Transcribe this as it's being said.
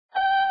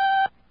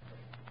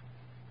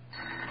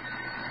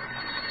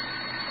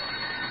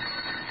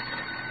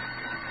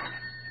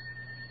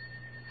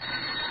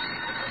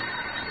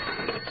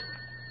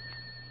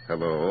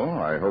Hello.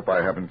 I hope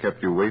I haven't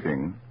kept you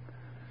waiting.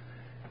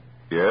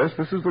 Yes,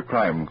 this is the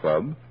Crime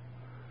Club.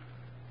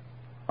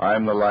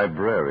 I'm the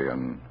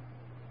librarian.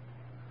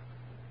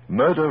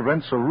 Murder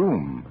Rents a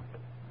Room.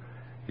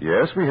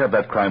 Yes, we have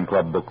that Crime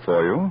Club book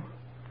for you.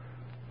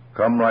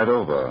 Come right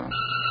over.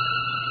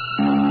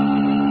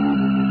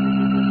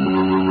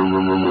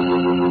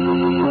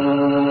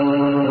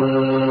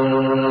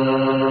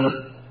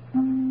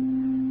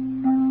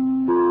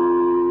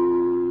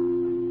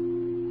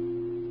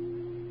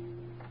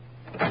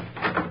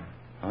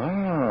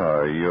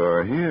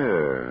 You're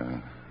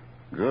here.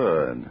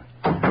 Good.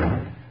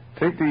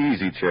 Take the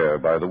easy chair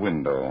by the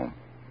window.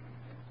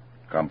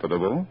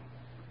 Comfortable?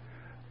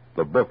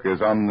 The book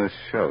is on this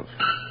shelf.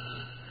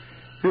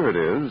 Here it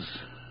is,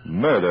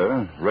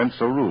 Murder Rents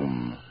a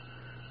Room,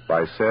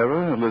 by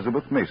Sarah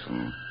Elizabeth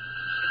Mason.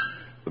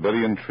 The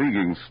very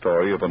intriguing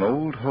story of an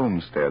old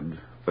homestead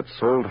that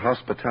sold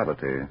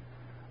hospitality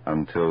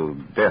until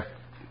death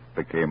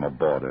became a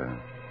border.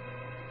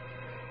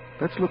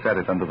 Let's look at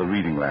it under the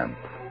reading lamp.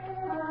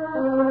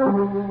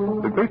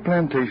 The great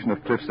plantation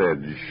of Cliff's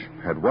Edge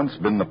had once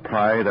been the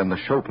pride and the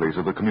showplace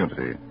of the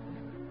community.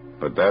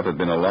 But that had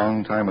been a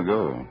long time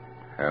ago,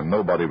 and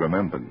nobody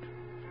remembered.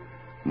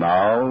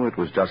 Now it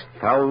was just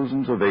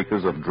thousands of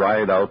acres of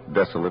dried-out,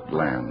 desolate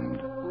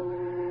land.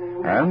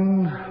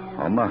 And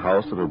on the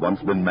house that had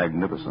once been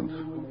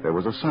magnificent, there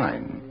was a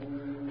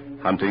sign.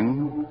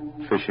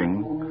 Hunting,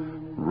 fishing,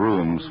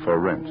 rooms for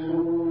rent.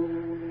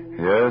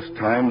 Yes,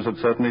 times had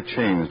certainly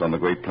changed on the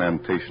great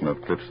plantation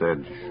of Cliff's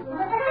Edge.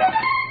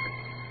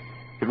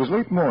 It was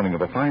late morning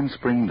of a fine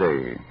spring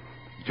day,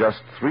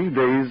 just 3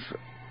 days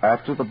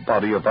after the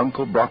body of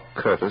Uncle Brock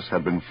Curtis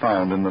had been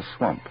found in the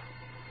swamp,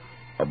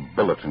 a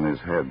bullet in his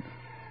head.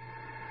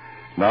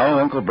 Now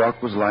Uncle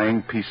Brock was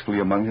lying peacefully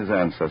among his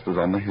ancestors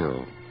on the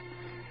hill,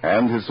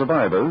 and his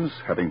survivors,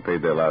 having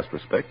paid their last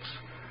respects,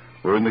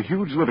 were in the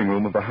huge living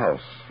room of the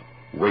house,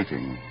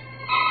 waiting.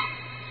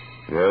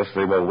 Yes,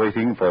 they were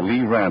waiting for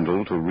Lee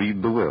Randall to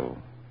read the will.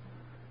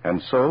 And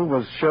so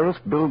was Sheriff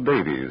Bill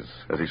Davies,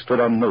 as he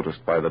stood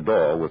unnoticed by the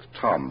door with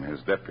Tom,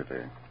 his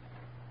deputy.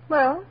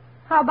 Well,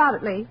 how about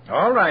it, Lee?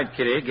 All right,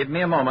 Kitty. Give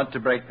me a moment to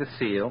break the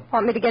seal.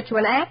 Want me to get you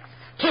an axe?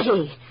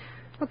 Kitty!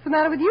 What's the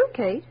matter with you,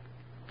 Kate?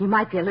 You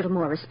might be a little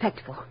more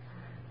respectful.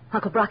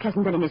 Uncle Brock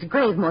hasn't been in his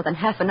grave more than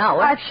half an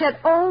hour. I've shed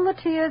all the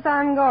tears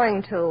I'm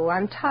going to.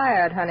 I'm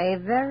tired, honey.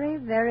 Very,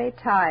 very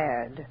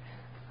tired.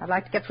 I'd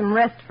like to get some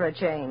rest for a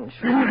change.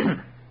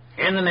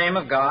 In the name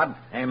of God,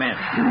 amen.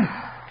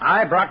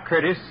 I, Brock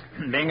Curtis,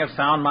 being of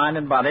sound mind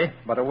and body,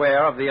 but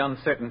aware of the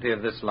uncertainty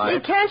of this life.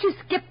 Hey, can't you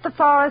skip the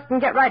forest and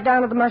get right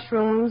down to the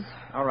mushrooms?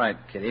 All right,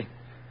 Kitty.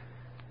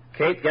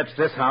 Kate gets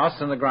this house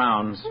and the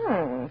grounds.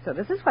 So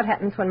this is what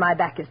happens when my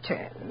back is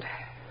turned.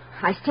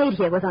 I stayed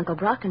here with Uncle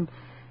Brock and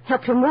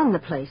helped him run the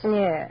place.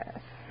 Yes.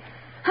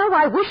 How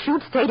I wish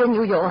you'd stayed in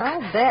New York.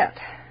 I'll bet.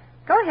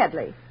 Go ahead,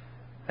 Lee.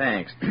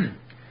 Thanks.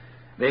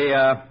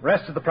 The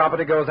rest of the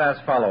property goes as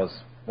follows.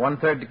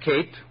 1/3 to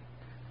Kate,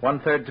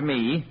 1/3 to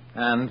me,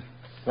 and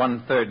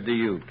 1/3 to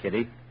you,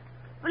 Kitty.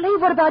 Lee,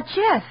 what about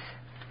Jeff?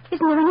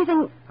 Isn't there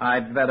anything...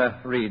 I'd better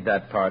read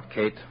that part,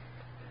 Kate.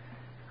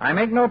 I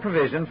make no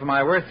provision for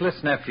my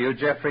worthless nephew,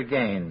 Jeffrey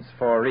Gaines,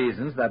 for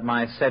reasons that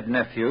my said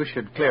nephew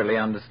should clearly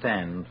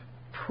understand.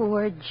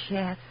 Poor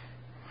Jeff.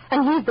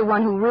 And he's the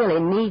one who really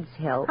needs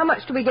help. How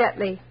much do we get,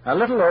 Lee? A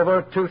little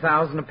over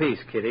 $2,000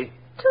 apiece, Kitty.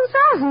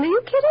 2,000? Are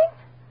you kidding?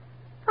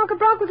 Uncle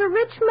Brock was a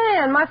rich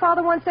man. My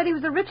father once said he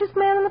was the richest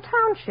man in the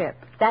township.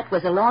 That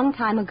was a long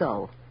time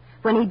ago.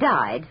 When he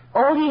died,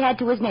 all he had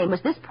to his name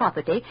was this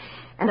property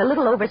and a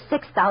little over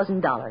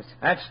 $6,000.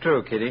 That's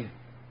true, Kitty.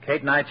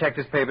 Kate and I checked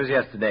his papers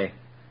yesterday.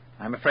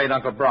 I'm afraid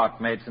Uncle Brock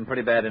made some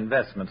pretty bad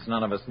investments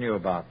none of us knew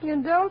about.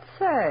 You don't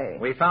say.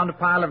 We found a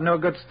pile of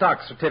no-good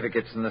stock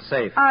certificates in the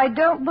safe. I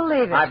don't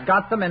believe it. I've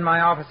got them in my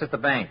office at the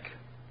bank.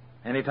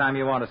 Anytime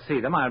you want to see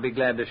them, I'll be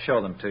glad to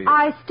show them to you.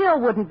 I still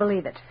wouldn't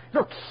believe it.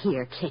 Look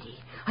here, Kitty.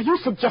 Are you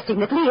suggesting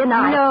that Lee and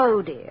I...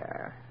 No,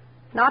 dear.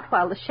 Not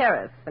while the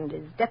sheriff and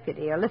his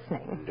deputy are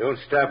listening. Don't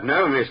stop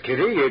now, Miss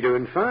Kitty. You're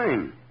doing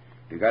fine.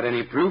 You got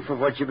any proof of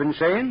what you've been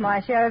saying?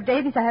 My Sheriff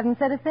Davies, I haven't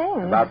said a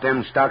thing. About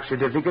them stock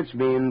certificates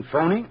being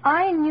phony?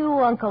 I knew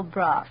Uncle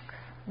Brock.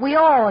 We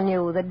all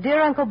knew that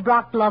dear Uncle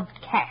Brock loved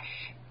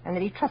cash and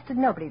that he trusted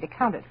nobody to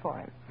count it for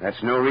him.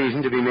 That's no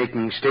reason to be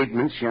making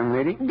statements, young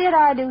lady. Did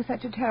I do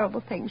such a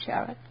terrible thing,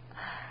 Sheriff?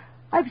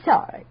 I'm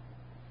sorry.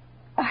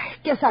 I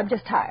guess I'm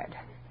just tired.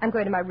 I'm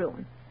going to my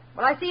room.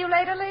 Will I see you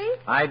later, Lee?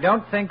 I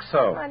don't think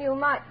so. Well, you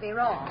might be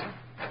wrong.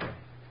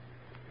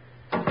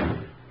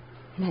 And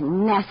a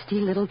nasty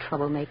little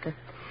troublemaker.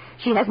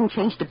 She hasn't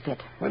changed a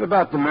bit. What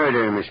about the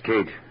murder, Miss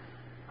Kate?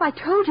 I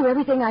told you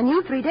everything I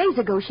knew 3 days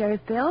ago,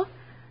 Sheriff Bill.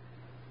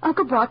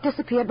 Uncle Brock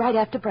disappeared right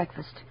after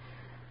breakfast.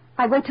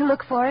 I went to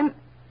look for him,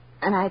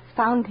 and I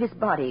found his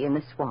body in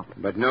the swamp.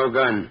 But no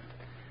gun.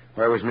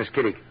 Where was Miss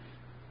Kitty?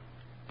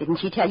 Didn't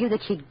she tell you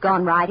that she'd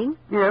gone riding?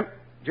 Yep,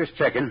 just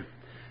checking.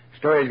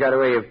 Story's got a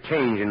way of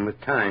changing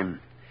with time.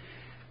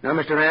 Now,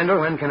 Mr.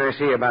 Randall, when can I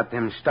see about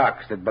them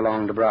stocks that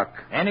belong to Brock?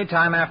 Any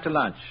time after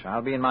lunch.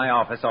 I'll be in my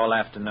office all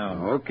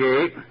afternoon.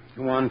 Okay.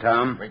 Come on,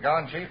 Tom. We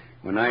gone, Chief?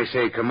 When I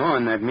say come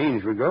on, that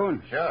means we're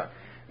going. Sure.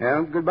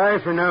 Well, goodbye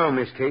for now,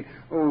 Miss Kate.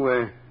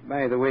 Oh,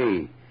 by the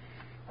way,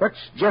 what's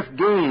Jeff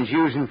Gaines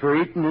using for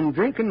eating and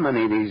drinking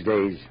money these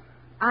days?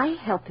 I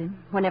help him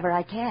whenever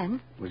I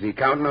can. Was he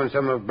counting on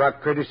some of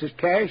Brock Curtis's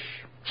cash?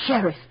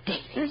 Sheriff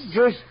Davies.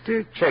 Just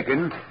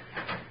checking.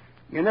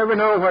 You never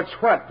know what's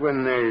what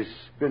when there's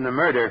been a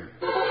murder.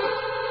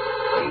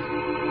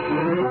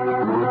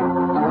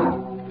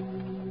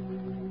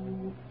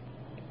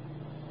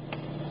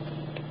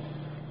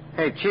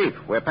 Hey, Chief,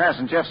 we're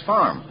passing Jeff's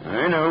farm.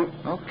 I know.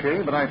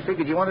 Okay, but I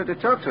figured you wanted to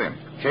talk to him.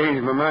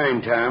 Changed my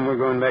mind, Tom. We're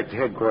going back to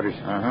headquarters.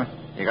 Uh-huh.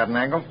 You got an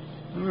angle?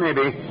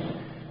 Maybe.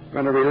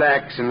 Going to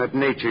relax and let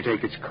nature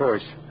take its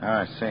course. Oh,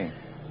 I see.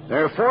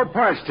 There are 4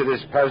 parts to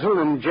this puzzle,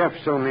 and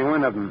Jeff's only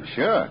one of them.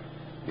 Sure.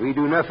 We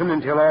do nothing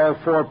until all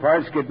 4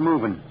 parts get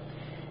moving.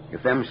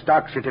 If them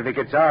stock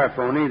certificates are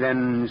phony,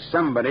 then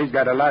somebody's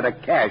got a lot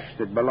of cash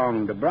that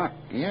belong to Brock.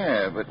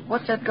 Yeah, but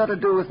what's that got to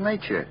do with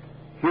nature?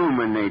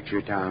 Human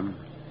nature, Tom.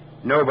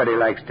 Nobody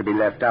likes to be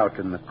left out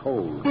in the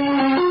cold.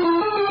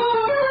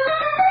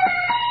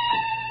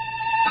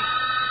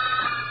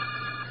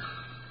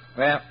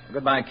 Well,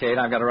 goodbye, Kate.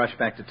 I've got to rush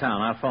back to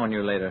town. I'll phone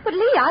you later. But,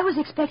 Lee, I was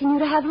expecting you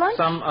to have lunch.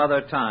 Some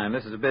other time.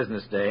 This is a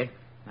business day.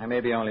 I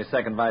may be only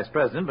second vice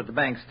president, but the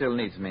bank still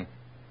needs me.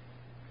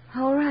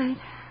 All right.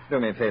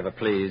 Do me a favor,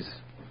 please.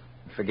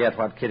 Forget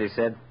what Kitty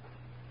said.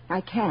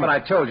 I can't. But I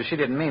told you she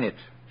didn't mean it.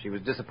 She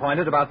was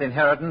disappointed about the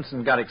inheritance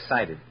and got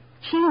excited.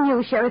 She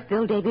knew Sheriff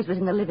Bill Davies was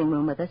in the living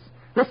room with us,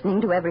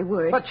 listening to every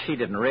word. But she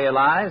didn't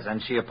realize, and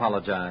she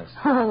apologized.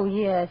 Oh,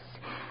 yes.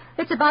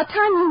 It's about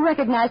time you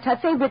recognized her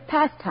favorite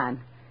pastime,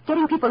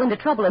 getting people into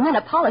trouble and then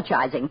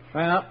apologizing.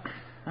 Well,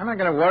 I'm not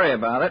going to worry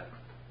about it.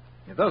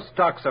 If those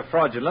stocks are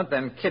fraudulent,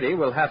 then Kitty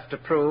will have to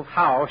prove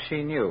how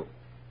she knew.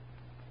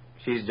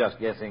 She's just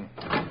guessing.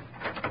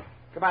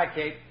 Goodbye,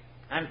 Kate.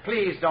 And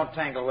please don't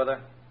tangle with her.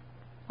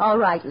 All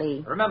right,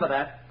 Lee. Remember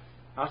that.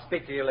 I'll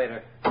speak to you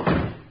later.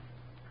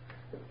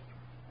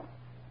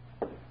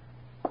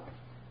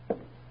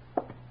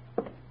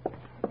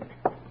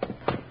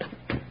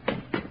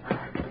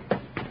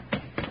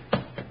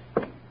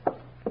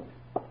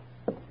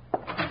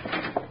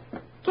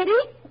 Kitty?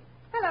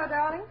 Hello,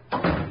 darling.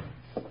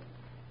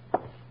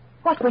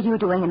 What were you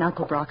doing in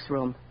Uncle Brock's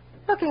room?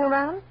 Looking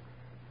around.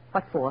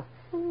 What for?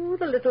 Ooh,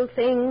 the little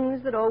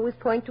things that always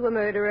point to a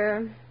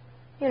murderer.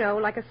 You know,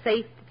 like a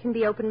safe that can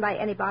be opened by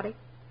anybody.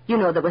 You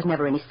know there was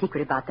never any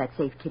secret about that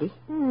safe, Kitty.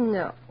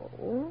 No.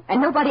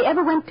 And nobody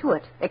ever went to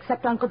it,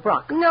 except Uncle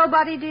Brock.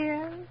 Nobody,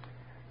 dear.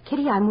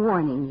 Kitty, I'm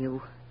warning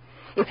you.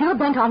 If you're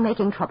bent on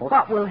making trouble...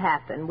 What will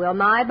happen? Will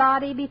my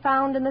body be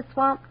found in the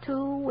swamp,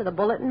 too, with a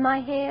bullet in my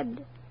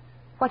head?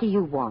 What do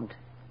you want?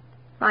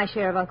 My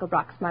share of Uncle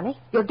Brock's money.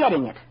 You're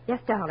getting it.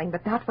 Yes, darling,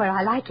 but not where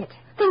I like it.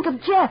 Think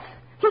of Jeff.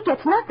 He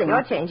gets nothing.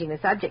 You're changing the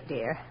subject,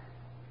 dear.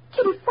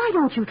 Kitty, why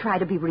don't you try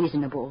to be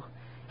reasonable?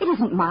 It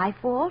isn't my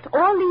fault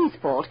or Lee's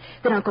fault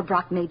that Uncle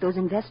Brock made those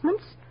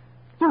investments.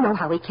 You know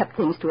how he kept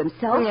things to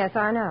himself. Yes,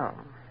 I know.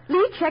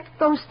 Lee checked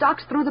those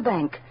stocks through the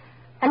bank.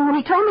 And when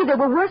he told me they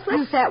were worthless...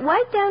 You sat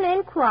right down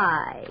and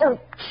cried. Oh,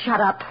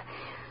 shut up.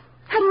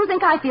 How do you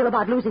think I feel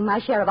about losing my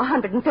share of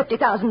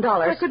 $150,000?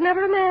 I could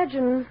never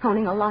imagine.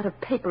 Owning a lot of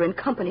paper in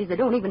companies that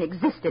don't even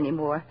exist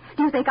anymore.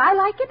 Do you think I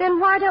like it? Then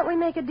why don't we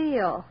make a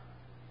deal?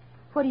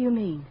 What do you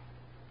mean?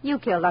 You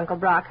killed Uncle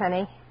Brock,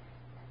 honey.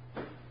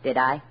 Did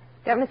I?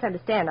 Don't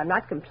misunderstand. I'm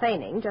not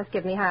complaining. Just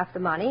give me half the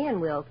money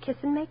and we'll kiss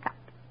and make up.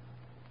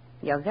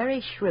 You're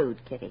very shrewd,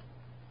 Kitty,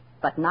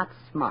 but not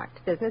smart.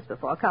 Business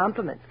before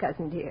compliments,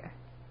 cousin dear.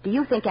 Do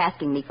you think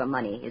asking me for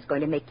money is going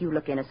to make you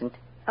look innocent?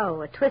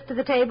 Oh, a twist of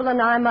the table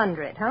and I'm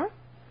under it, huh?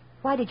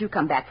 Why did you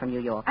come back from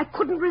New York? I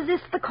couldn't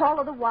resist the call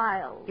of the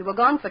wild. You were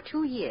gone for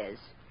 2 years,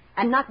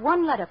 and not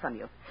one letter from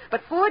you.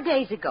 But 4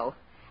 days ago,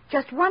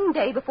 just one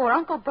day before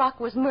Uncle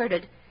Brock was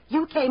murdered,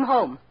 you came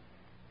home.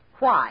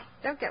 Why?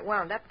 Don't get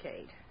wound up,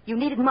 Kate. You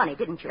needed money,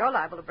 didn't you? You're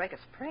liable to break a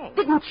spring.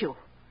 Didn't you?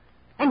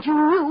 And you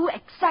knew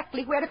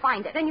exactly where to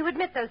find it. Then you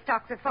admit those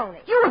stocks are phony.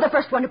 You were the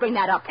first one to bring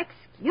that up.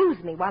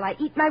 Excuse me while I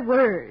eat my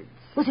words.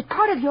 Was it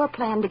part of your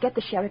plan to get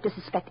the sheriff to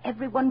suspect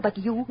everyone but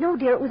you? No,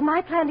 dear, it was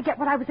my plan to get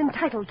what I was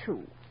entitled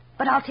to.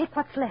 But I'll take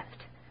what's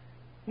left.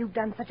 You've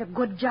done such a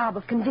good job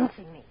of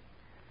convincing me.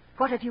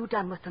 What have you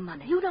done with the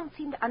money? You don't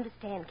seem to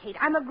understand, Kate.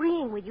 I'm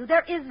agreeing with you.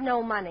 There is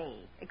no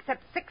money,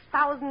 except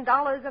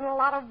 $6,000 and a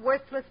lot of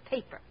worthless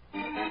paper.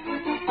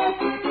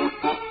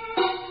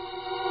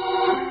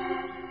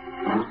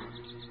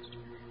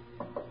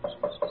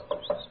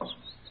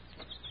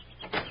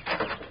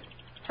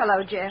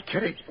 Hello, Jeff.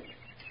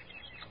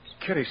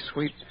 Kitty,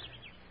 sweet.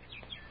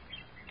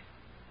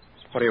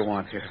 What do you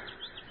want here?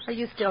 Are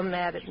you still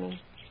mad at me?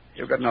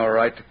 You've got no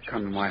right to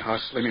come to my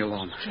house. Leave me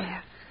alone.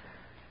 Jeff,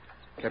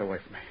 Get away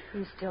from me.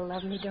 you still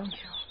love me, don't you?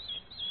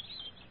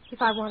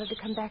 If I wanted to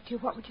come back to you,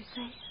 what would you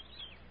say?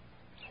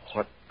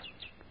 What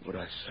would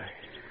I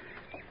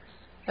say?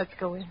 Let's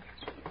go in.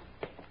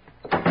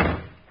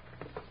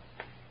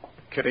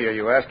 Kitty, are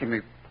you asking me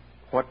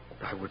what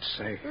I would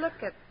say? Look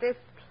at this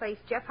place,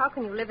 Jeff. How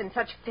can you live in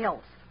such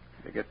filth?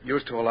 You get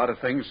used to a lot of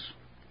things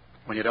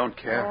when you don't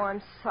care. Oh,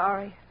 I'm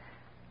sorry.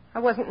 I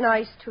wasn't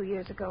nice 2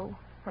 years ago.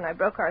 When I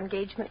broke our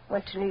engagement,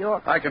 went to New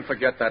York. I can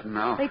forget that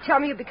now. They tell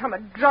me you've become a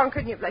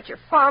drunkard and you've let your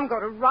farm go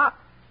to rot.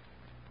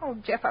 Oh,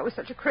 Jeff, I was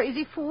such a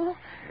crazy fool.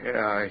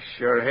 Yeah, I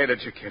sure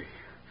hated you, Kitty.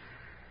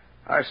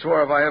 I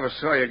swore if I ever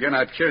saw you again,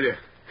 I'd kill you.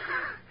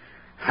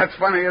 That's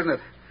funny, isn't it?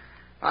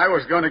 I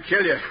was going to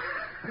kill you.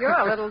 You're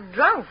a little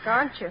drunk,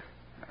 aren't you?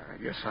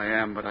 I guess I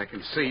am, but I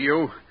can see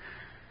you.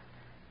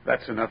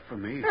 That's enough for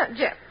me.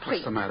 Jeff, please.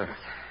 What's the matter?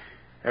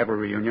 Every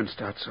reunion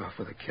starts off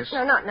with a kiss.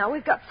 No, not now.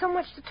 We've got so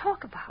much to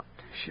talk about.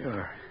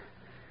 Sure.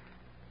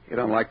 You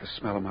don't like the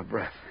smell of my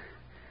breath.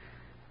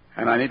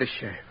 And I need a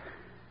shave.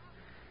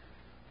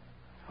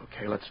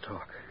 Okay, let's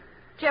talk.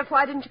 Jeff,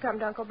 why didn't you come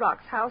to Uncle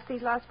Brock's house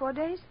these last 4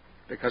 days?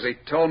 Because he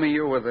told me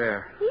you were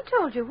there. He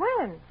told you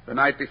when? The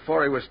night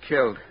before he was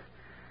killed.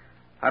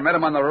 I met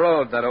him on the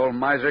road, that old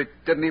miser. He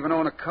didn't even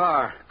own a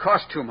car.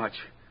 Cost too much.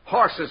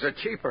 Horses are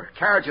cheaper.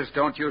 Carriages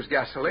don't use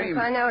gasoline.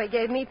 Yes, I know. He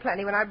gave me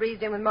plenty when I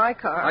breezed in with my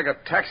car. I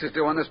got taxes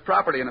due on this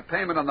property and a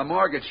payment on the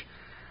mortgage.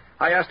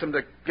 I asked him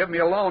to give me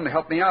a loan to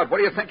help me out. What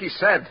do you think he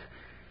said?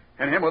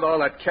 And him with all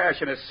that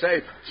cash in his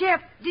safe.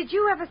 Jeff, did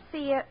you ever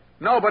see it?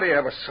 Nobody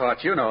ever saw it,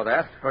 you know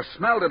that. Or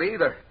smelled it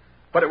either.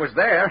 But it was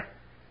there.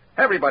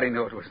 Everybody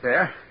knew it was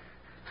there.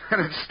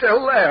 And it's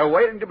still there,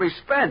 waiting to be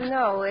spent.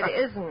 No, it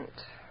isn't.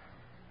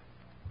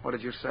 What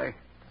did you say?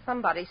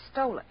 Somebody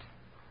stole it.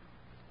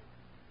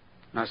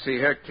 Now, see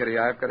here, Kitty,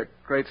 I've got a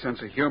great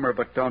sense of humor,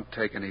 but don't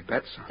take any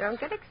bets on it. Don't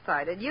get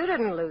excited. You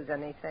didn't lose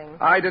anything.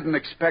 I didn't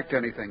expect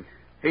anything.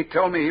 He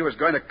told me he was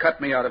going to cut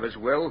me out of his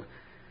will.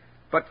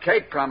 But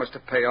Kate promised to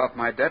pay off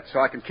my debt so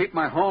I can keep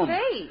my home.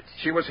 Kate?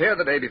 She was here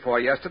the day before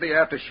yesterday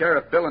after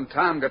Sheriff Bill and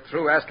Tom got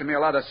through asking me a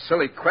lot of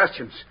silly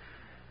questions.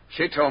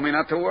 She told me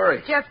not to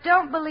worry. Jeff,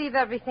 don't believe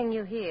everything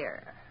you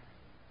hear.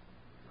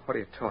 What are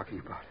you talking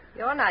about?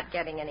 You're not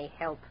getting any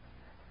help.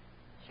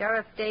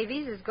 Sheriff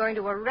Davies is going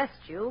to arrest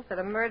you for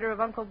the murder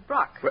of Uncle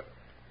Brock. What?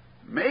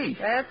 Me?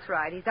 That's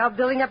right. He's out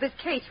building up his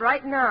case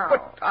right now.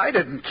 But I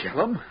didn't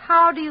kill him.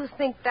 How do you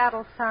think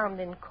that'll sound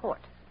in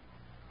court?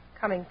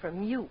 Coming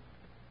from you.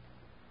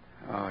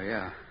 Oh,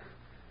 yeah.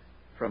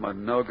 From a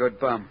no-good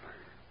bum.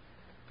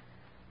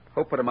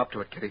 Who put him up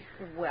to it, Kitty?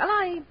 Well,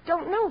 I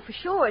don't know for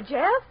sure,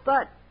 Jeff,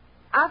 but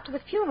after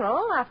the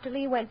funeral, after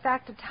Lee went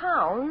back to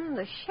town,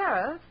 the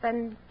sheriff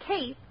and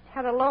Kate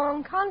had a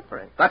long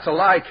conference. That's a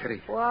lie,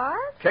 Kitty. What?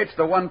 Kate's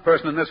the one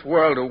person in this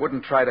world who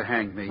wouldn't try to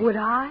hang me. Would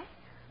I?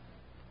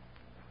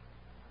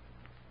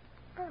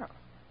 Oh.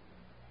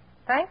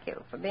 Thank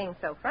you for being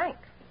so frank.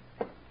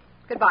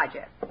 Goodbye,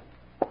 Jeff.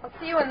 I'll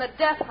see you in the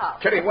death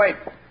house. Kitty, wait.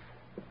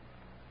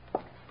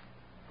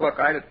 Look,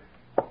 I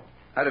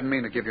didn't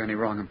mean to give you any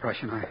wrong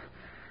impression.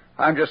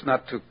 I'm just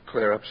not too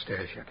clear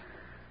upstairs yet.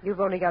 You've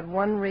only got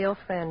one real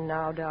friend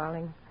now,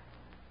 darling.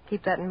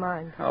 Keep that in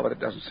mind. Oh, but it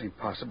doesn't seem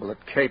possible that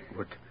Kate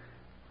would.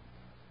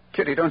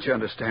 Kitty, don't you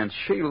understand?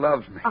 She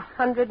loves me.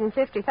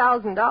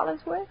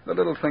 $150,000 worth? The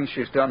little things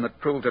she's done that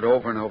proved it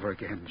over and over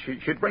again.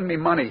 She'd bring me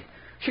money.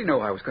 She knew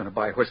I was going to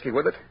buy whiskey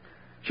with it.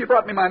 She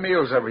brought me my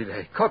meals every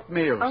day, cooked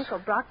meals. Uncle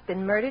Brock's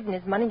been murdered and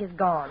his money is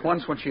gone.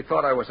 Once when she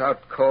thought I was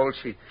out cold,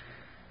 she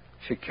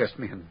kissed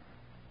me and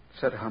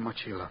said how much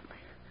she loved me.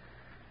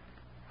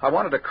 I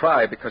wanted to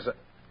cry because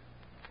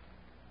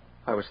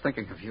I was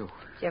thinking of you.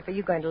 Jeff, are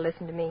you going to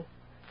listen to me?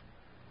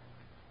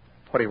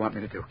 What do you want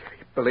me to do,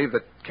 Kitty? Believe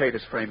that Kate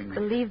is framing me?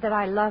 Believe that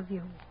I love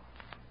you.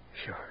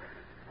 Sure.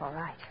 All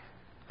right.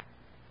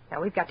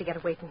 Now, we've got to get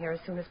away from here as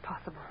soon as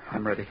possible.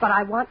 I'm ready. But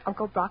I want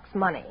Uncle Brock's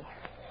money.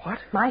 What?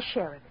 My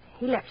share of it.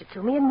 He left it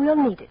to me, and we'll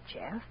need it,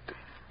 Jeff.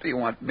 Do you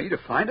want me to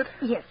find it?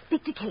 Yes,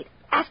 speak to Kate.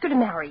 Ask her to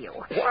marry you.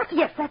 What?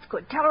 Yes, that's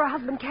good. Tell her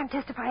husband can't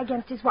testify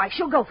against his wife.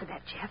 She'll go for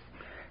that, Jeff.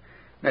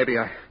 Maybe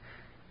I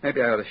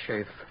ought to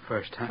shave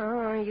first, huh?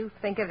 Oh, you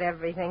think of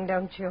everything,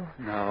 don't you?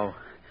 No,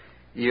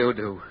 you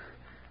do.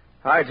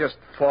 I just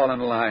fall in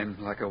line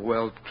like a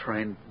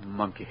well-trained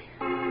monkey.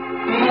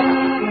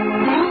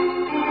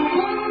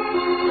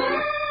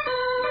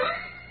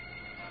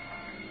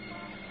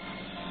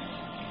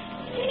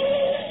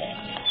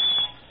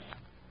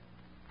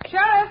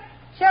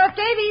 Sheriff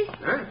Davies.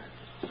 Huh?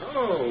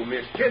 Oh,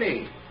 Miss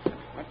Kitty.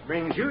 What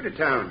brings you to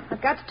town?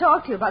 I've got to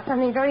talk to you about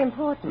something very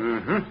important.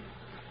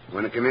 Mm-hmm.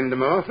 Want to come into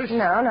my office?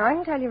 No, I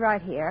can tell you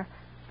right here.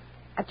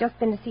 I've just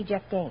been to see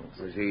Jeff Gaines.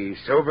 Was he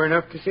sober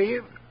enough to see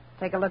you?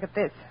 Take a look at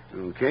this.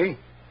 Okay.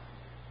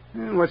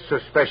 What's so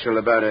special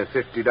about a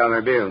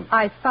 $50 bill?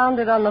 I found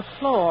it on the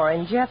floor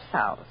in Jeff's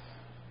house.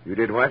 You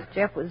did what?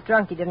 Jeff was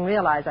drunk. He didn't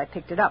realize I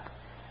picked it up.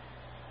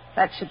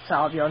 That should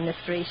solve your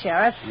mystery,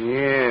 Sheriff.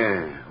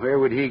 Yeah. Where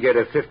would he get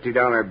a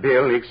 $50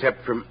 bill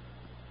except from...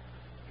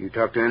 You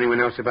talked to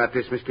anyone else about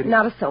this, Miss Kitty?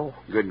 Not a soul.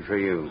 Good for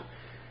you.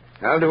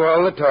 I'll do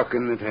all the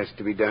talking that has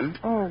to be done.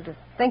 Oh, to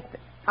think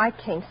that I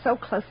came so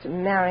close to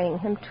marrying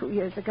him 2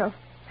 years ago.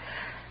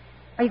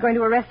 Are you going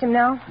to arrest him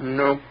now?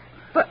 No.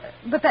 But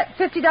that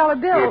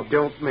 $50 bill... You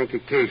don't make a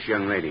case,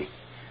 young lady.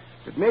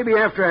 But maybe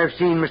after I've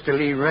seen Mr.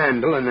 Lee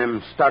Randall and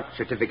them stock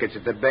certificates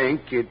at the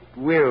bank, it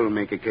will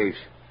make a case.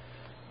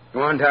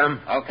 Go on,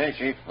 Tom. Okay,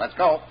 Chief. Let's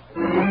go.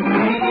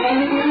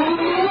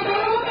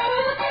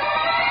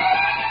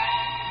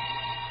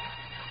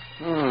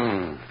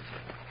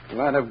 A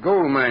lot of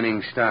gold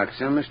mining stocks,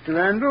 huh, Mr.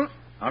 Randall?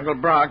 Uncle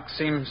Brock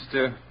seems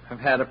to have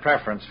had a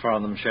preference for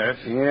them, Sheriff.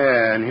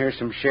 Yeah, and here's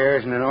some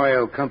shares in an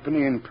oil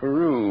company in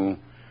Peru.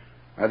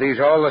 Are these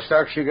all the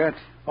stocks you got?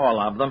 All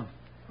of them,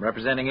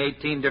 representing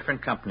 18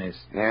 different companies.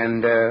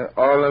 And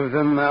all of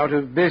them out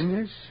of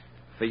business?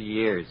 For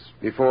years.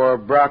 Before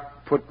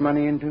Brock put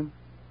money into them?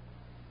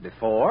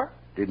 Before?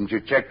 Didn't you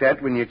check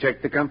that when you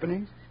checked the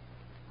companies?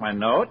 Why,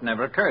 no, it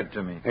never occurred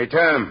to me. Hey,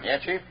 Tom. Yeah,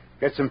 Chief?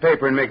 Get some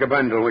paper and make a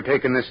bundle. We're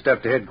taking this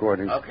stuff to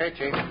headquarters. Okay,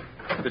 Chief.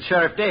 But,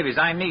 Sheriff Davies,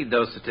 I need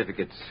those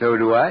certificates. So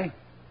do I.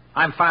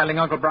 I'm filing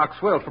Uncle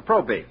Brock's will for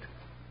probate.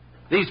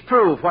 These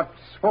prove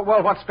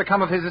what's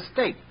become of his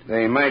estate.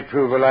 They might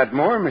prove a lot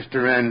more,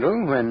 Mr.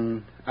 Randall,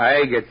 when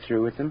I get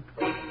through with them.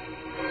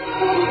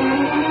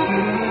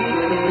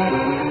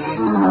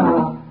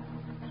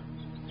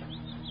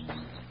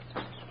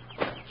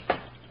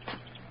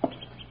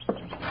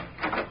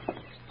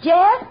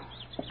 Jeff?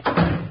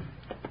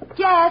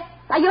 Jeff,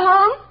 are you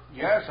home?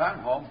 Yes, I'm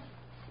home.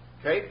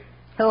 Kate?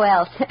 Who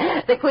else?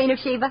 The Queen of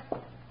Sheba?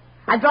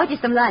 I brought you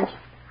some lunch.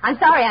 I'm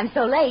sorry I'm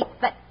so late,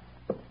 but...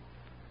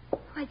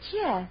 Why,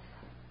 Jeff,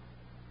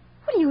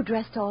 what are you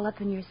dressed all up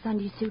in your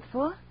Sunday suit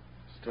for?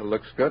 Still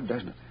looks good,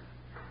 doesn't it?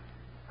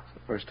 It's the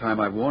first time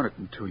I've worn it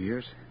in 2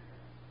 years.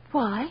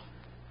 Why?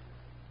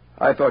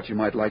 I thought you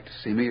might like to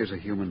see me as a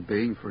human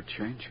being for a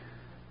change.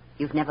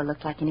 You've never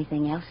looked like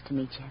anything else to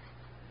me, Jeff.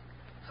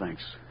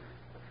 Thanks.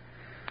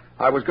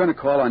 I was going to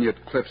call on you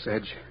at Cliff's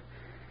Edge.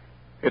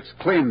 It's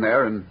clean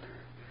there, and...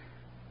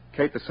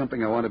 Kate, there's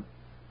something I've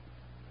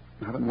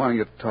been wanting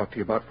to talk to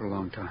you about for a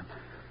long time.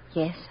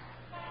 Yes?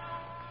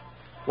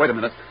 Wait a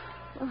minute.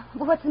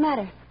 Well, what's the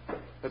matter?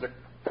 There's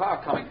a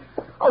car coming.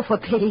 Oh, for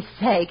pity's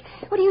sake.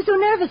 What are you so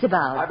nervous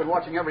about? I've been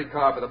watching every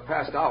car for the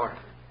past hour.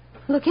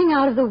 Looking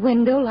out of the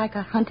window like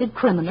a hunted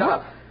criminal? Shut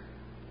up.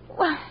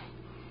 Why?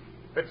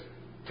 It's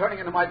turning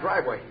into my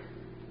driveway.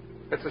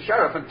 It's the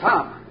sheriff and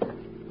Tom.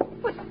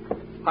 What?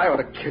 I ought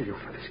to kill you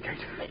for this, Kate.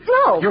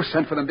 No. You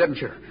sent for them, didn't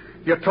you?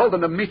 You told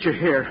them to meet you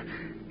here.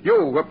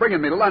 You were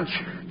bringing me lunch.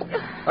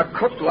 A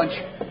cooked lunch.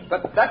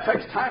 But that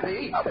takes time to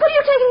eat. What are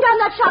you taking down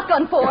that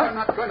shotgun for? You're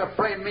not going to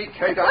frame me,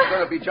 Kate. I'm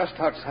going to be just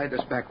outside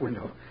this back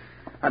window.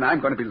 And I'm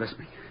going to be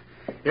listening.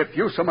 If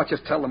you so much as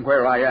tell them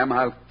where I am,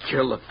 I'll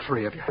kill the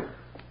three of you.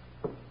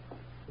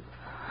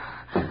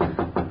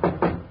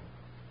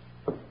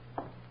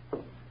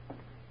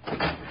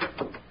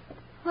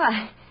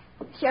 Why,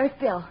 Sheriff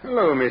Bill.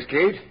 Hello, Miss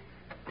Kate.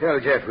 Tell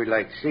Jeff we'd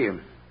like to see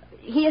him.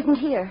 He isn't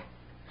here.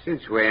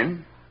 Since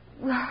when?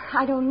 Well,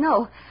 I don't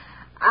know.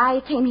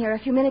 I came here a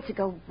few minutes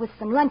ago with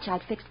some lunch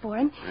I'd fixed for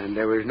him. And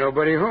there was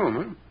nobody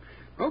home,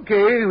 huh?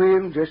 Okay,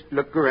 we'll just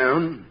look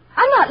around.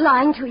 I'm not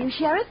lying to you,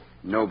 Sheriff.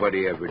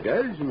 Nobody ever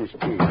does, Miss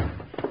Kate.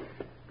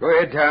 Go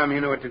ahead, Tom.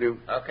 You know what to do.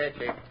 Okay,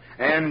 Chief.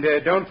 And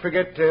don't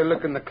forget to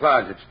look in the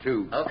closets,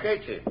 too. Okay,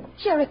 Chief.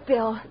 Sheriff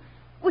Bill,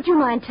 would you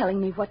mind telling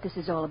me what this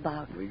is all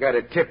about? We got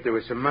a tip there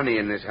was some money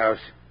in this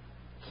house.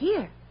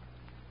 Here?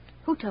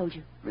 Who told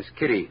you? Miss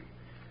Kitty.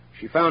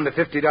 She found a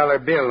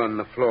 $50 bill on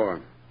the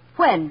floor.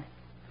 When?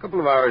 A couple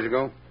of hours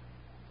ago.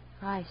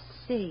 I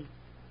see.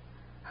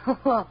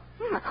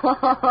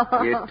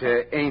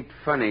 It ain't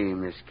funny,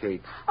 Miss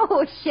Kate.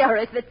 Oh,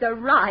 Sheriff, it's a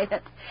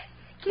riot.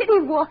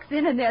 Kitty walks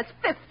in and there's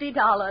 $50.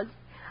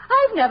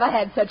 I've never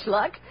had such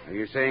luck. Are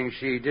you saying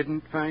she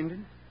didn't find it?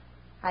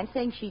 I'm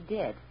saying she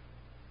did.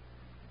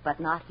 But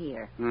not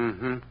here.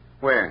 Mm-hmm.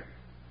 Where?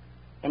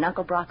 In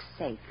Uncle Brock's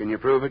safe. Can you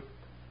prove it?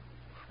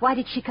 Why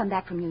did she come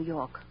back from New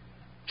York?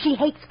 She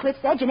hates Cliff's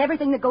Edge and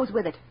everything that goes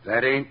with it.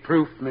 That ain't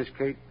proof, Miss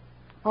Kate.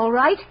 All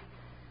right.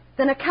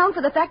 Then account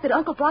for the fact that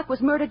Uncle Brock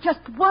was murdered just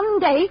one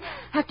day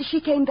after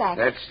she came back.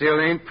 That still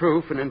ain't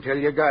proof, and until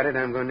you got it,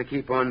 I'm going to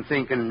keep on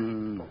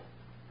thinking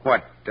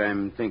what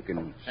I'm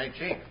thinking. Hey,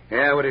 Chief.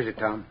 Yeah, what is it,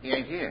 Tom? He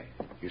ain't here.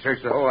 You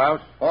searched the whole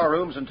house? 4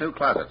 rooms and 2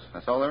 closets.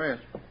 That's all there is.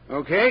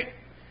 Okay.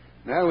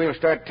 Now we'll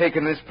start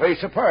taking this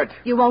place apart.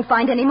 You won't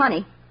find any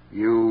money.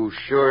 You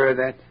sure of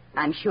that?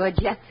 I'm sure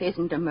Jeff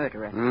isn't a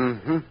murderer.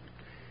 Mm-hmm.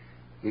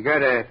 You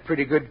got a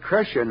pretty good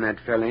crush on that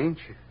fella, ain't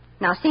you?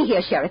 Now, see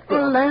here, Sheriff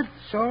Bill. Well,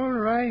 that's all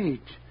right.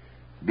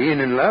 Being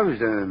in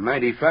love's a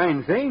mighty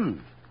fine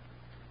thing.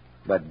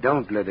 But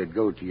don't let it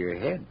go to your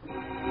head.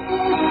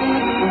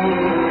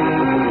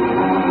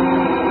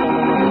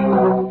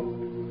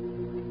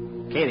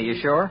 Katie, you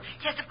sure?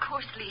 Yes, of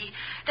course, Lee.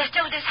 They're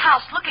still at his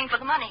house looking for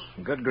the money.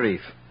 Good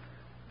grief.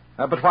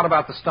 But what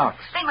about the stocks?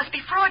 They must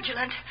be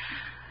fraudulent.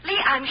 Lee,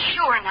 I'm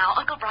sure now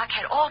Uncle Brock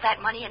had all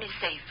that money in his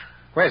safe.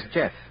 Where's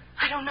Jeff?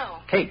 I don't know.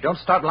 Kate, don't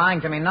start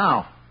lying to me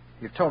now.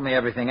 You've told me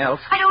everything else.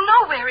 I don't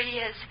know where he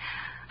is.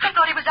 I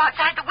thought he was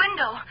outside the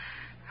window.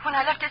 When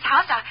I left his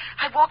house,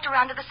 I walked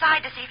around to the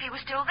side to see if he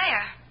was still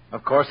there.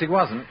 Of course he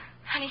wasn't.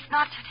 And he's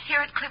not here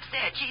at Cliff's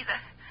Edge either.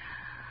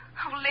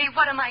 Oh, Lee,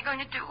 what am I going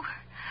to do?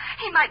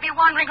 He might be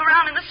wandering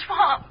around in the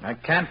swamp. I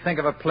can't think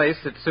of a place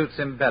that suits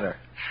him better.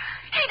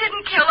 He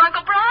didn't kill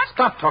Uncle Brock.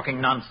 Stop talking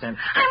nonsense.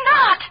 I'm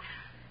not.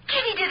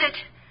 Kitty did it.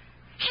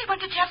 She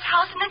went to Jeff's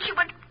house, and then she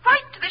went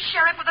right to the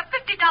sheriff with a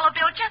 $50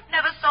 bill Jeff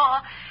never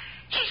saw.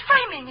 She's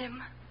framing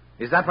him.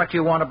 Is that what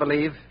you want to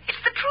believe?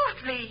 It's the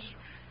truth, Lee.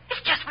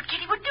 It's just what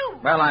Kitty would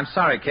do. Well, I'm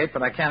sorry, Kate,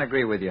 but I can't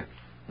agree with you.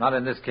 Not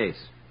in this case.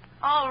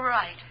 All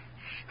right.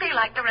 Be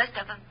like the rest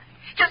of them.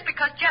 Just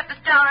because Jeff is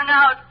down and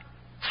out.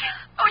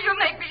 Oh, you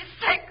make me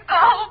sick. The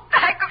whole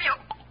back of you.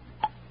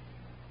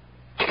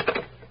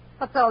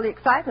 What's all the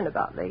excitement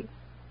about, Lee?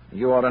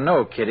 You ought to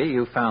know, Kitty.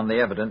 You found the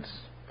evidence.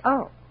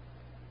 Oh.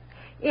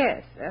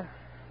 Yes,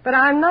 but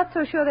I'm not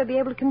so sure they'll be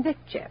able to convict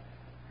Jeff.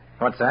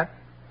 What's that?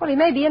 Well, he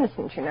may be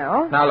innocent, you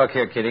know. Now, look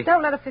here, Kitty.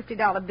 Don't let a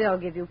 $50 bill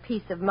give you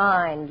peace of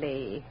mind,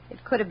 Lee.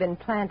 It could have been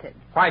planted.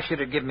 Why should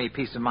it give me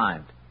peace of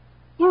mind?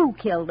 You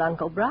killed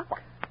Uncle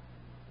Brock.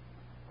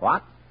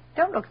 What?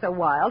 Don't look so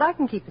wild. I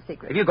can keep a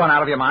secret. Have you gone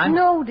out of your mind?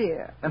 No,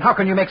 dear. Then how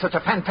can you make such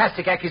a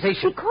fantastic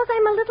accusation? Because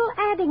I'm a little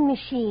adding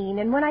machine,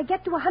 and when I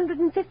get to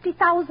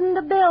 150,000,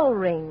 the bell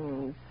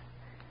rings.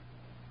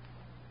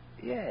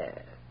 Yes.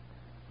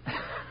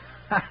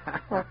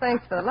 Well,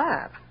 thanks for the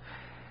laugh.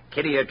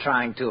 Kitty, you're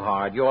trying too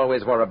hard. You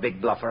always were a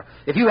big bluffer.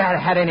 If you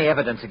had any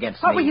evidence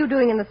against What me... were you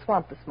doing in the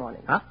swamp this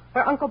morning? Huh?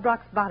 Where Uncle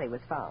Brock's body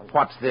was found.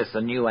 What's this,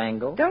 a new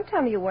angle? Don't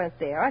tell me you weren't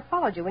there. I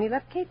followed you when you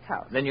left Kate's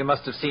house. Then you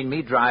must have seen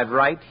me drive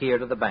right here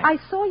to the bank. I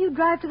saw you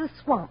drive to the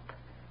swamp.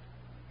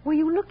 Were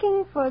you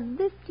looking for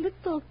this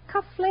little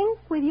cufflink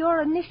with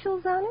your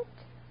initials on it?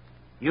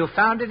 You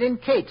found it in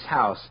Kate's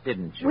house,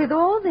 didn't you? With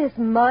all this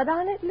mud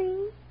on it,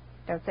 Lee?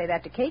 Don't say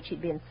that to Kate.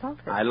 She'd be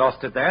insulted. I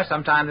lost it there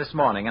sometime this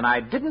morning, and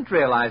I didn't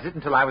realize it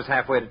until I was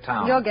halfway to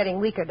town. You're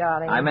getting weaker,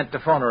 darling. I meant to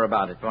phone her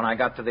about it. When I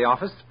got to the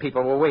office,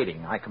 people were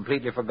waiting. I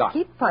completely forgot.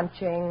 Keep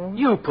punching.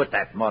 You put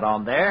that mud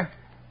on there.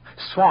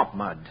 Swamp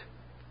mud.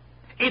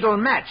 It'll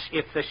match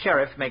if the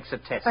sheriff makes a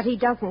test. But he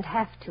doesn't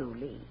have to,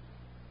 Lee.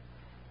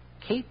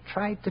 Kate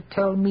tried to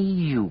tell me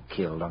you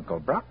killed Uncle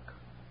Brock,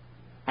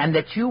 and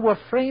that you were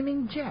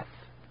framing Jeff.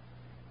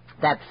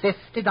 That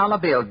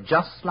 $50 bill,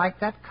 just like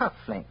that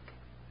cufflink.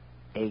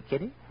 Eh,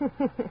 Kitty?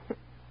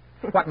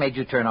 What made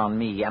you turn on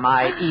me? Am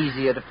I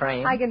easier to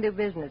frame? I can do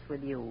business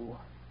with you.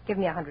 Give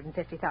me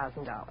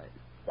 $150,000.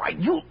 Why,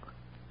 you...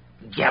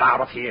 Get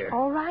out of here.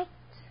 All right.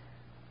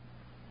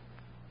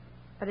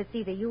 But it's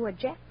either you or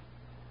Jeff.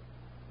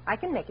 I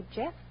can make it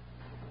Jeff.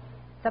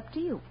 It's up to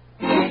you.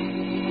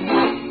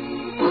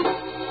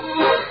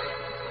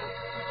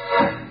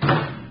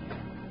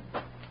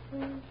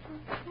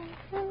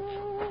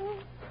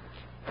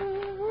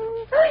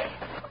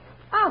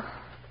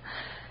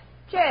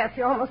 Jeff,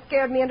 you almost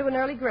scared me into an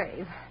early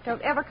grave.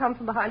 Don't ever come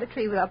from behind a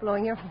tree without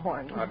blowing your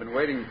horn. I've been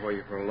waiting for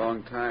you for a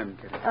long time,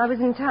 Kitty. I was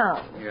in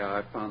town. Yeah,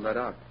 I found that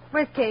out.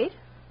 Where's Kate?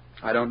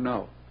 I don't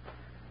know.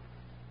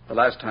 The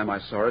last time I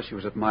saw her, she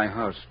was at my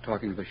house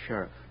talking to the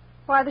sheriff.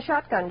 Why the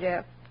shotgun,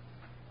 Jeff?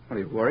 What, are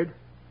you worried?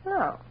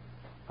 No.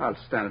 I'll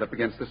stand it up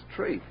against this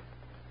tree.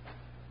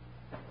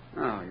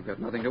 Oh, you've got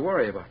nothing to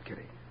worry about,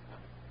 Kitty.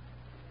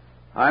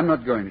 I'm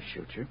not going to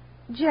shoot you.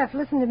 Jeff,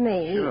 listen to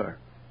me. Sure.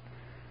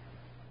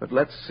 But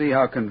let's see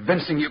how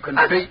convincing you can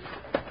be.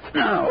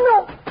 Now.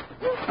 No.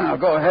 Now,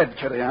 go ahead,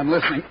 Kitty. I'm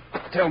listening.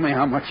 Tell me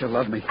how much you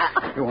love me.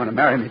 You want to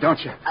marry me, don't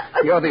you?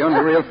 You're the only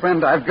real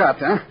friend I've got,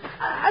 huh?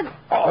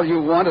 All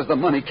you want is the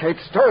money Kate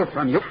stole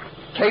from you.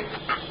 Kate...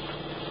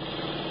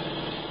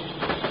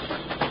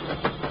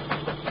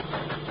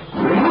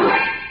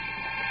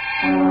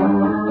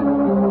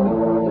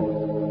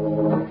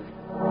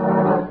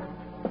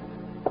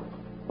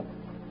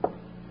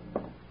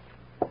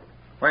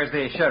 Where's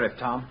the sheriff,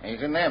 Tom?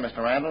 He's in there, Mr.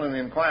 Randall, in the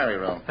inquiry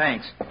room.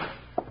 Thanks.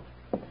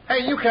 Hey,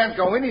 you can't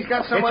go in. He's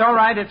got someone...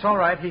 It's all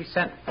right. He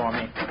sent for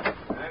me.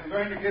 I'm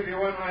going to give you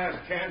one last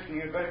chance, and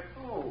you'd better...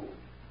 Oh.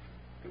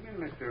 Come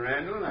in, Mr.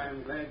 Randall.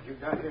 I'm glad you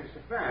got here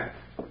so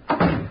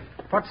fast.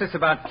 What's this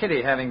about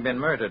Kitty having been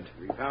murdered?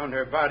 We found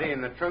her body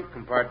in the trunk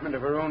compartment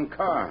of her own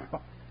car.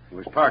 It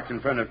was parked in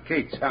front of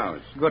Kate's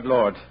house. Good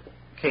Lord.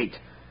 Kate.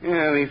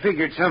 Yeah, we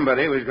figured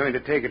somebody was going to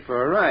take it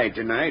for a ride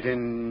tonight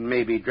and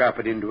maybe drop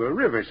it into a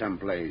river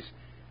someplace.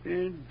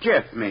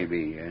 Jeff,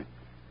 maybe.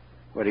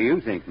 What do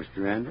you think, Mr.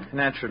 Randall?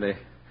 Naturally.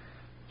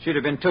 She'd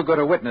have been too good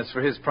a witness for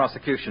his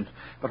prosecution.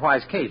 But why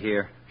is Kate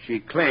here?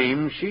 She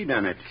claims she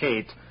done it.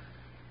 Kate.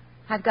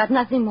 I've got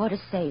nothing more to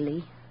say,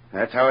 Lee.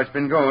 That's how it's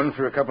been going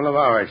for a couple of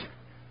hours.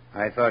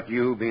 I thought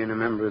you, being a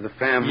member of the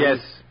family... Yes,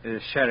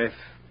 Sheriff,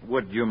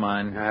 would you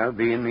mind? I'll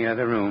be in the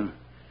other room.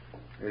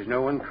 There's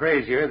no one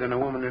crazier than a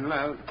woman in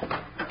love.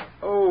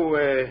 Oh,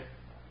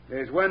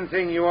 there's one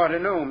thing you ought to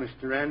know,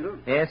 Mr. Randall.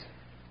 Yes?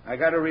 I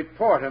got a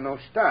report on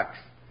those stocks.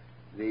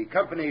 The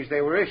companies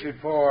they were issued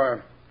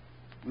for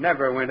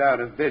never went out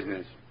of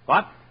business.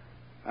 What?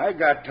 I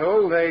got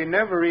told they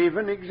never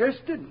even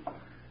existed.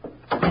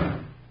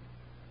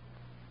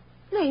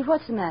 Lee,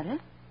 what's the matter?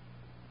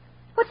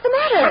 What's the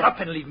matter? Shut up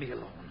and leave me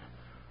alone.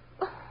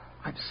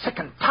 I'm sick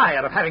and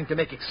tired of having to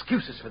make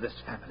excuses for this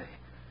family.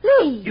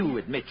 Lee! You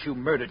admit you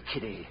murdered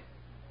Kitty.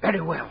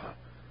 Very well.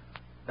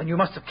 Then you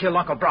must have killed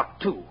Uncle Brock,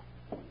 too.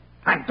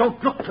 And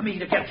don't look to me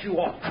to get you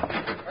off.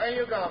 Where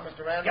you going,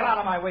 Mr. Randall? Get out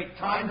of my way, I've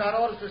Tom. got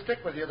orders to stick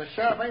with you. The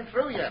sheriff ain't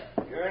through yet.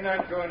 You're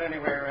not going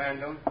anywhere,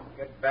 Randall.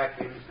 Get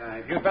back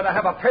inside. You'd better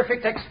have a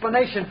perfect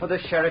explanation for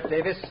this, Sheriff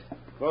Davis.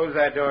 Close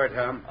that door,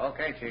 Tom.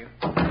 Okay, Chief.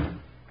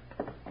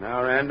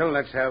 Now, Randall,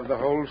 let's have the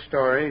whole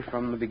story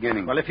from the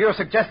beginning. Well, if you're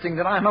suggesting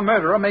that I'm a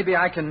murderer, maybe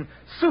I can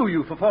sue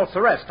you for false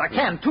arrest. I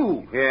can,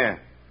 too. Yeah.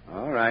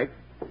 All right.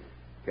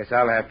 Guess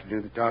I'll have to do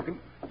the talking.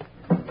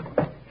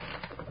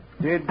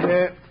 Did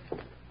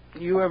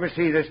you ever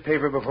see this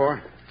paper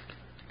before?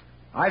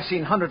 I've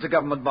seen hundreds of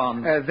government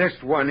bonds. This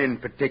one in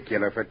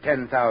particular for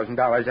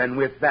 $10,000, and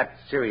with that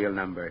serial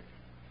number.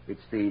 It's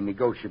the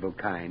negotiable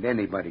kind.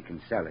 Anybody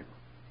can sell it.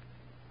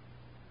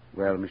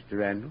 Well, Mr.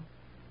 Randall?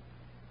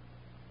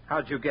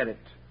 How'd you get it?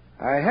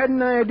 I had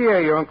an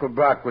idea your Uncle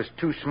Brock was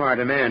too smart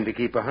a man to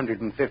keep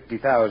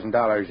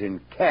 $150,000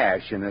 in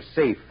cash in a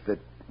safe that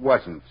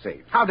wasn't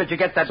safe. How did you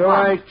get that So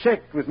bond? I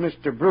checked with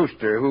Mr.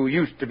 Brewster, who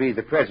used to be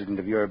the president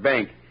of your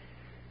bank.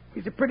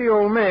 He's a pretty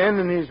old man,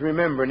 and his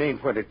remembering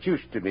ain't what it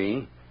used to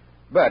be.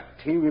 But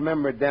he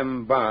remembered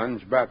them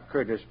bonds Brock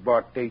Curtis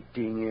bought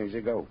 18 years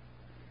ago.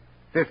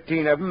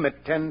 15 of them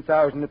at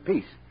 $10,000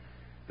 apiece.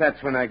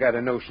 That's when I got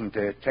a notion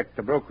to check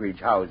the brokerage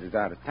houses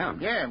out of town.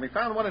 Yeah, we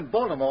found one in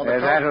Baltimore.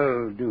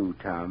 That'll do,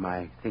 Tom.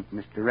 I think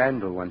Mr.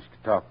 Randall wants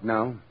to talk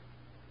now.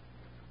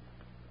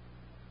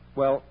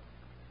 Well,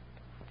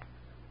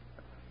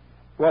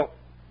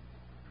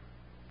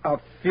 a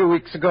few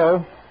weeks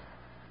ago,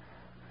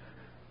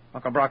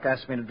 Uncle Brock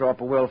asked me to draw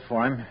up a will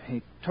for him.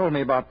 He told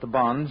me about the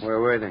bonds. Where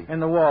were they? In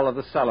the wall of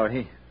the cellar.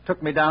 He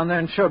took me down there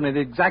and showed me the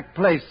exact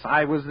place.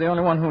 I was the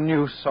only one who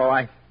knew, so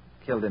I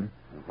killed him.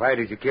 Why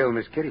did you kill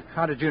Miss Kitty?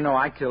 How did you know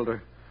I killed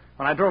her?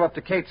 When I drove up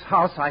to Kate's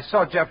house, I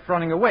saw Jeff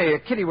running away.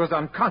 Kitty was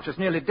unconscious,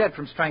 nearly dead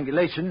from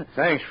strangulation.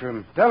 Thanks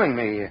for telling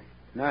me.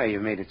 Now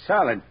you've made it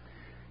solid.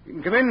 You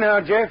can come in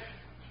now, Jeff.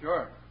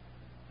 Sure.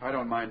 I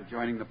don't mind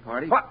joining the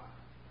party. What?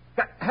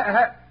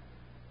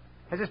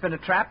 Has this been a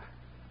trap?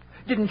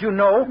 Didn't you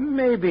know?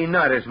 Maybe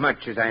not as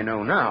much as I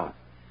know now.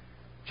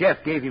 Jeff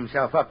gave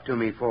himself up to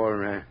me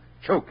for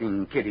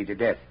choking Kitty to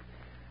death.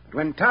 But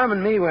when Tom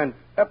and me went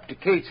up to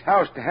Kate's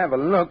house to have a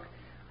look,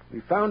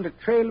 we found a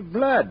trail of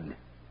blood.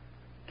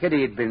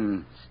 Kitty had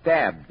been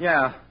stabbed.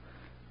 Yeah.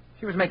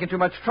 She was making too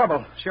much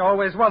trouble. She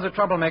always was a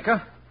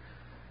troublemaker.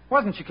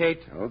 Wasn't she,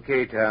 Kate?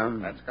 Okay,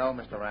 Tom. Let's go,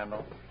 Mr.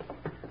 Randall.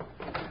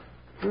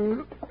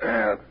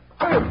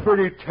 I'm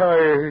pretty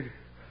tired.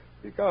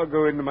 I think I'll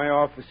go into my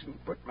office and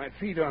put my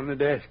feet on the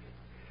desk.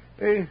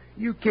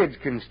 You kids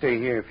can stay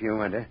here if you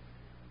want to.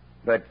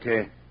 But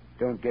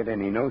don't get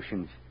any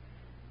notions.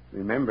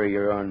 Remember,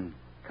 you're on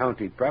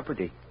county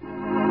property.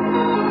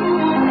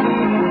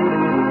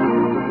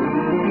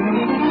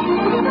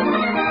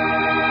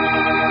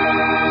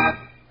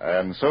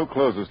 And so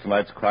closes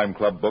tonight's Crime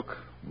Club book,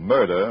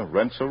 Murder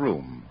Rents a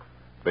Room,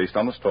 based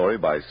on a story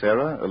by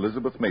Sarah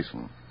Elizabeth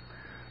Mason.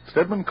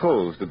 Stedman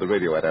Coles did the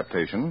radio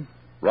adaptation.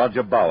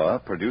 Roger Bauer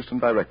produced and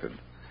directed.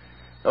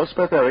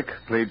 Elspeth Eric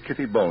played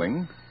Kitty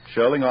Bowling.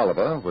 Sherling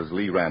Oliver was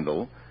Lee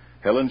Randall.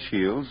 Helen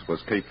Shields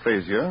was Kate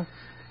Frazier.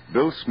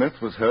 Bill Smith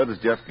was heard as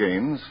Jeff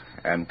Gaines.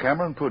 And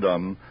Cameron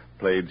Prudhomme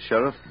played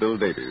Sheriff Bill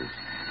Davies.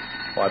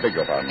 Oh, I beg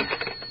your pardon.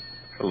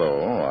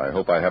 Hello. I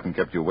hope I haven't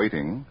kept you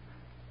waiting.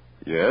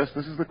 Yes,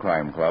 this is the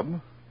Crime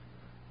Club.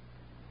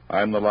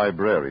 I'm the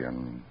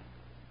librarian.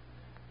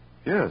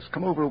 Yes,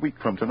 come over a week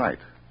from tonight.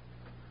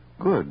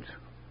 Good.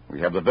 We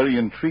have the very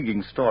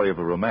intriguing story of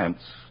a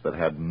romance that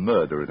had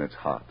murder in its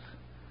heart.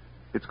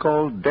 It's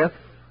called Death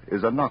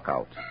is a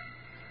Knockout.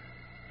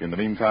 In the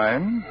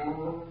meantime,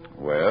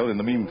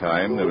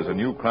 there is a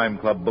new Crime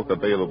Club book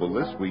available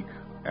this week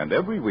and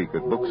every week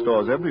at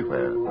bookstores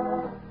everywhere.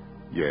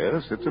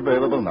 Yes, it's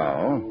available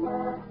now.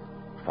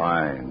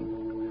 Fine.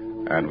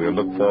 And we'll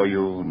look for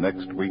you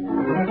next week.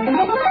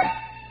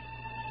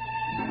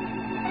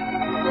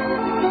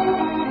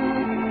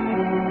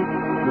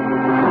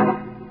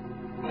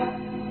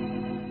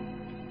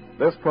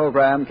 This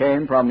program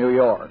came from New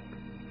York.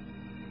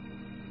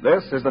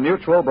 This is the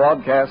Mutual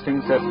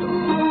Broadcasting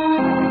System.